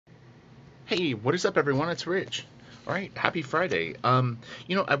Hey, what is up, everyone? It's Rich. All right, happy Friday.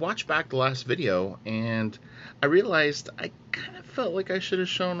 I watched back the last video and I realized I kind of felt like I should have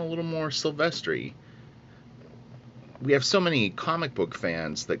shown a little more Silvestri. We have so many comic book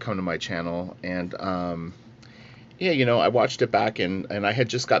fans that come to my channel, and yeah, I watched it back and I had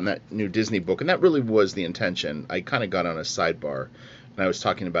just gotten that new Disney book, and that really was the intention. I kind of got on a sidebar, and I was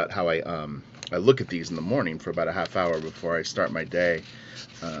talking about how I look at these in the morning for about a half hour before I start my day,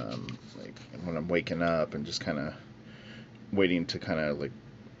 like when I'm waking up and just kind of waiting to kind of like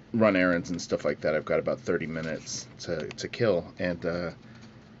run errands and stuff like that. I've got about 30 minutes to kill, and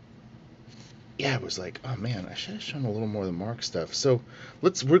yeah, it was like, oh man, I should have shown a little more of the Mark stuff. So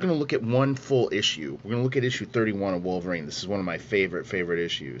we're gonna look at one full issue. We're gonna look at issue 31 of Wolverine. This is one of my favorite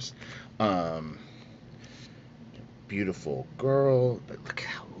issues. Um, Beautiful girl, but look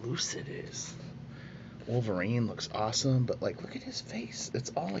how loose it is. Wolverine looks awesome, but like, look at his face.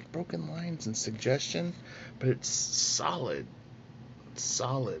 It's all like broken lines and suggestion, but it's solid,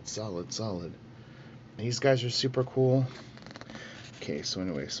 solid. These guys are super cool. Okay, so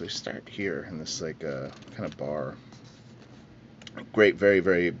anyway, so we start here in this like kind of bar. Great, very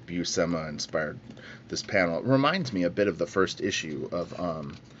Buscema inspired, this panel. It reminds me a bit of the first issue of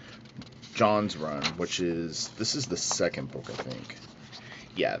John's run, this is the second book, I think.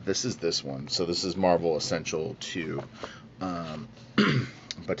 Yeah, this is this one. So this is Marvel Essential 2. Um,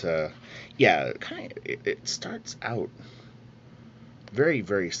 but yeah, it starts out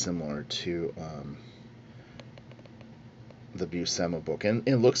very similar to the Buscema book, and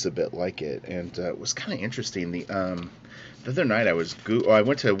it looks a bit like it. And it was kind of interesting. The other night I went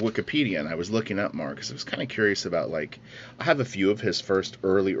to Wikipedia and I was looking up Mark because I was kind of curious about, like, I have a few of his first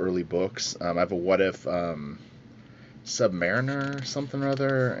early books. I have a What If Submariner or something or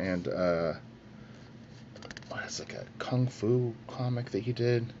other, and it's like a kung fu comic that he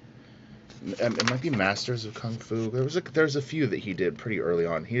did. It might be Masters of Kung Fu. There's a few that he did pretty early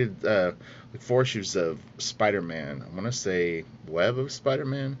on. He did like 4 issues of Spider-Man. I want to say Web of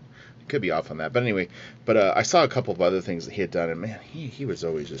Spider-Man. Could be off on that, but anyway. But I saw a couple of other things that he had done, and man, he was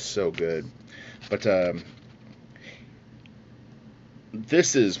always just so good. But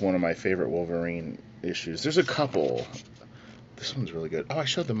this is one of my favorite Wolverine issues. There's a couple. This one's really good. Oh, I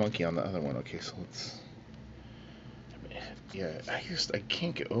showed the monkey on the other one. Okay, so let's. Yeah, I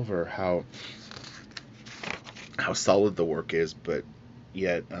can't get over how solid the work is, but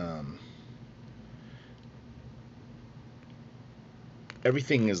yet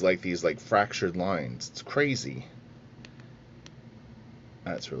everything is like these like fractured lines. It's crazy.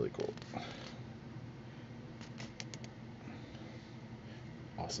 That's really cool.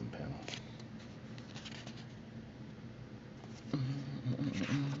 Awesome panel.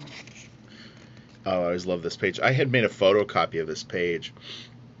 Oh, I always love this page. I had made a photocopy of this page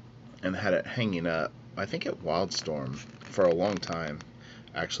and had it hanging up, I think at Wildstorm, for a long time.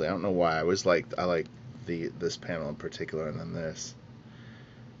 Actually, I don't know why. I like this panel in particular, and then this.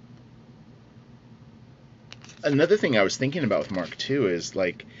 Another thing I was thinking about with Mark too is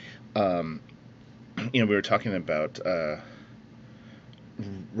like, we were talking about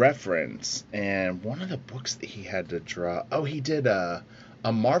reference, and one of the books that he had to draw. Oh, he did a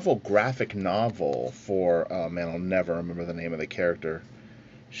Marvel graphic novel for, oh man, I'll never remember the name of the character.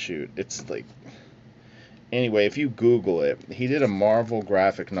 Shoot, it's like, anyway, if you Google it, he did a Marvel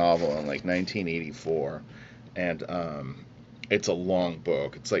graphic novel in like 1984, and it's a long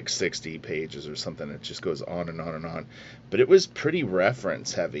book. It's like 60 pages or something. It just goes on and on and on. But it was pretty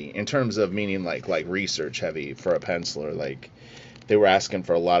reference heavy in terms of meaning like research heavy for a penciler. Like, they were asking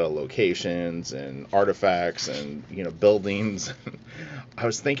for a lot of locations and artifacts and buildings. I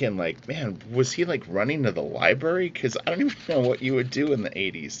was thinking, like, man, was he like running to the library? Because I don't even know what you would do in the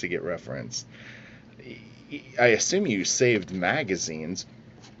 80s to get reference. I assume you saved magazines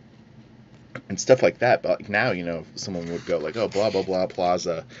and stuff like that, but like now, someone would go like, oh, blah blah blah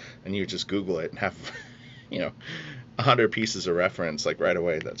plaza, and you just Google it and have 100 pieces of reference like right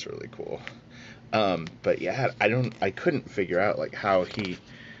away. That's really cool. But yeah, I couldn't figure out like how he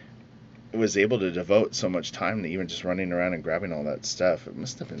was able to devote so much time to even just running around and grabbing all that stuff. It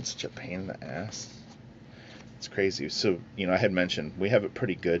must have been such a pain in the ass. It's crazy. So, I had mentioned we have it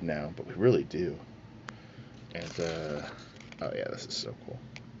pretty good now, but we really do. And oh yeah, this is so cool.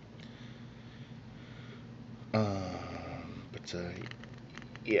 But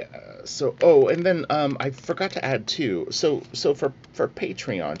yeah. So, oh, and then I forgot to add too. So for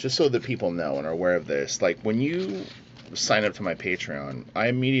Patreon, just so that people know and are aware of this, like when you sign up to my Patreon, I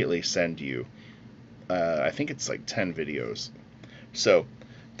immediately send you, I think it's like 10 videos. So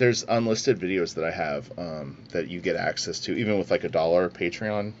there's unlisted videos that I have that you get access to, even with like $1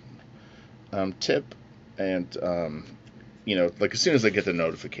 Patreon tip, and like as soon as I get the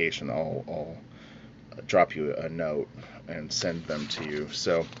notification, I'll drop you a note and send them to you.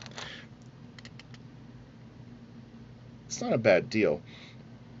 So it's not a bad deal.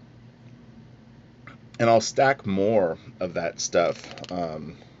 And I'll stack more of that stuff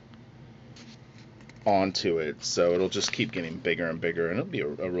onto it, so it'll just keep getting bigger and bigger, and it'll be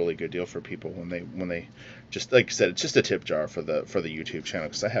a really good deal for people when they just, like I said, it's just a tip jar for the YouTube channel,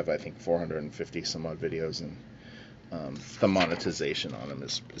 because I have, I think, 450 some odd videos, and the monetization on them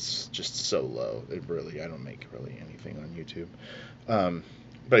is just so low. I don't make really anything on YouTube,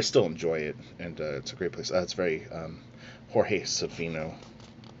 but I still enjoy it, and it's a great place. It's very Jorge Savino.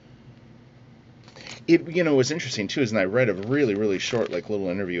 It was interesting too, is, and I read a really really short like little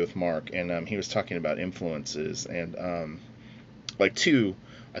interview with Mark, and he was talking about influences, and like two,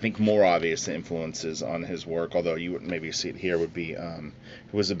 I think, more obvious influences on his work, although you wouldn't maybe see it here, would be he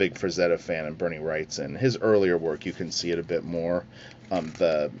was a big Frazetta fan, and Bernie Wrightson. His earlier work, you can see it a bit more.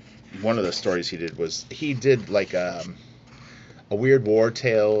 The One of the stories he did like a Weird War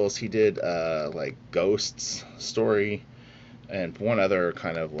Tales. He did like Ghosts story, and one other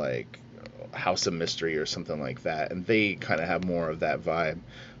kind of like House of Mystery or something like that, and they kind of have more of that vibe.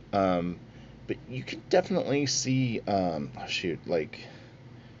 But you can definitely see, like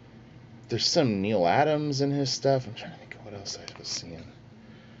there's some Neil Adams in his stuff. I'm trying to think of what else I was seeing. It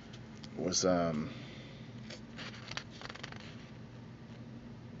was oh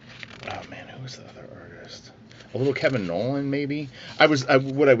man, who was the other artist? A little Kevin Nolan, maybe.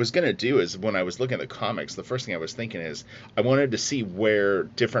 What I was gonna do is, when I was looking at the comics, the first thing I was thinking is I wanted to see where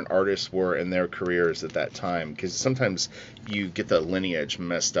different artists were in their careers at that time, because sometimes you get the lineage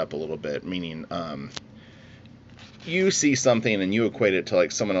messed up a little bit. Meaning, you see something and you equate it to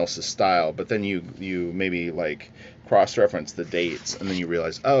like someone else's style, but then you maybe like cross-reference the dates, and then you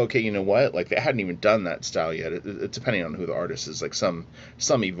realize, oh, okay, you know what? Like, they hadn't even done that style yet. It's depending on who the artist is. Like some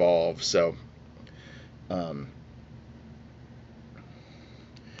evolve. So.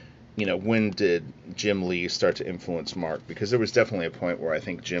 When did Jim Lee start to influence Mark? Because there was definitely a point where I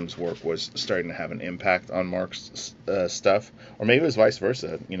think Jim's work was starting to have an impact on Mark's stuff, or maybe it was vice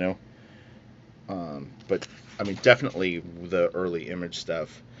versa. But I mean, definitely the early Image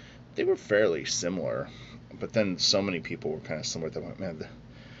stuff, they were fairly similar, but then so many people were kind of similar that I went, man,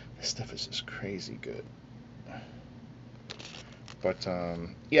 this stuff is just crazy good. But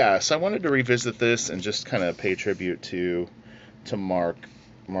yeah, so I wanted to revisit this and just kind of pay tribute to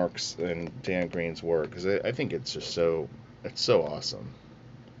Mark's and Dan Green's work, because I think it's just so awesome.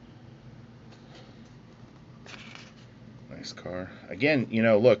 Nice car. Again,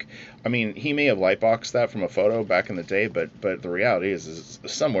 look, I mean, he may have lightboxed that from a photo back in the day, but the reality is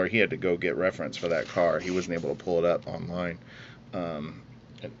somewhere he had to go get reference for that car. He wasn't able to pull it up online, and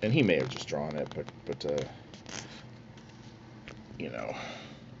he may have just drawn it, but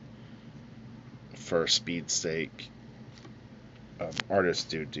for speed's sake, artists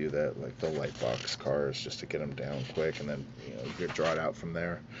do that, like the lightbox cars, just to get them down quick, and then you could draw it out from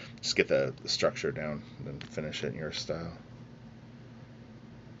there. Just get the structure down, and then finish it in your style.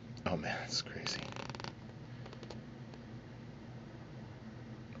 Oh man, that's crazy.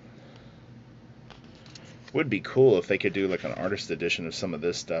 Would be cool if they could do like an artist edition of some of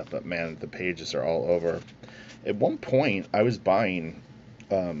this stuff, but man, the pages are all over. At one point, I was buying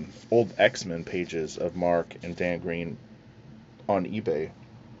old X-Men pages of Mark and Dan Green on eBay.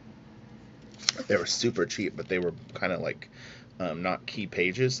 They were super cheap, but they were kind of like not key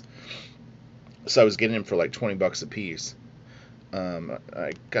pages, so I was getting them for like $20 a piece.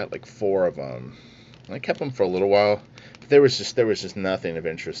 I got like 4 of them. I kept them for a little while. But there was just nothing of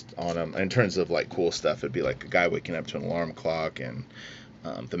interest on them in terms of like cool stuff. It'd be like a guy waking up to an alarm clock, and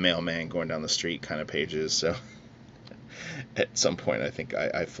the mailman going down the street kind of pages. So at some point, I think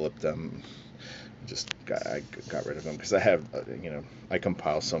I flipped them. I got rid of them, because I have I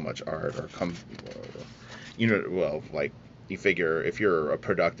compile so much art, or well, like, you figure if you're a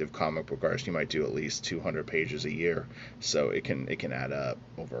productive comic book artist, you might do at least 200 pages a year, so it can add up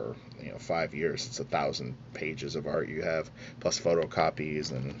over 5 years. It's 1,000 pages of art you have, plus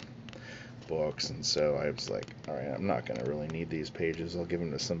photocopies and books. And so I was like, all right, I'm not going to really need these pages. I'll give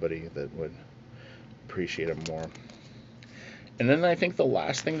them to somebody that would appreciate them more. And then I think the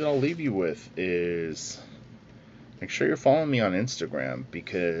last thing that I'll leave you with is make sure you're following me on Instagram,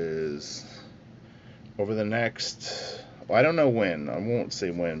 because over the next, well, I don't know when, I won't say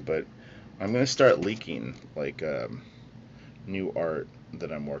when, but I'm going to start leaking like new art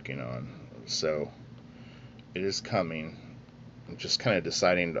that I'm working on. So it is coming. I'm just kind of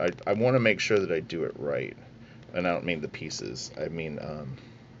deciding, I want to make sure that I do it right. And I don't mean the pieces. I mean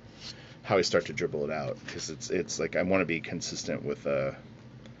how I start to dribble it out, because it's like I want to be consistent with the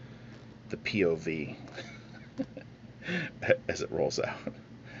POV as it rolls out,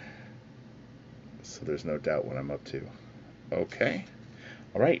 so there's no doubt what I'm up to. Okay,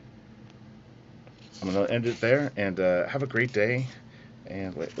 all right. I'm gonna end it there, and have a great day.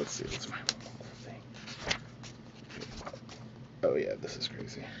 And wait, let's see. Let's find one more thing. Oh yeah, this is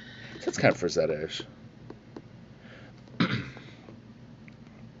crazy. That's kind of Frazetta-ish.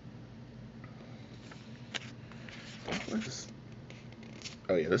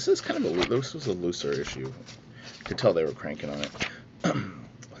 Oh yeah, this is kind of this was a looser issue. You could tell they were cranking on it.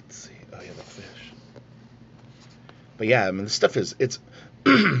 Let's see. Oh yeah, the fish. But yeah, I mean, this stuff it's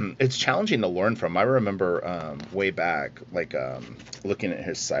it's challenging to learn from. I remember way back, like looking at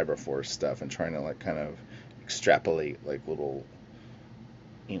his Cyberforce stuff and trying to like kind of extrapolate like little,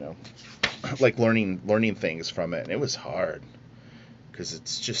 you know, like learning things from it, and it was hard because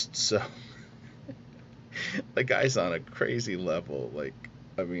it's just so. The guy's on a crazy level. Like,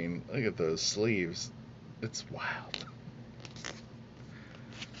 I mean, look at those sleeves. It's wild.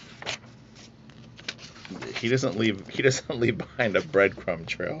 He doesn't leave behind a breadcrumb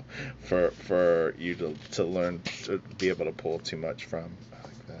trail for you to learn to be able to pull too much from. I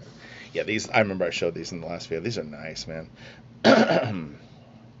like that. Yeah, these I remember I showed these in the last video. These are nice, man.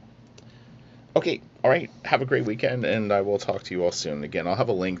 Okay, all right. Have a great weekend, and I will talk to you all soon. Again, I'll have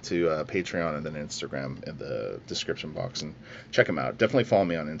a link to Patreon and then Instagram in the description box, and check them out. Definitely follow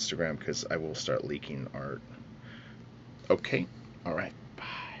me on Instagram because I will start leaking art. Okay, all right.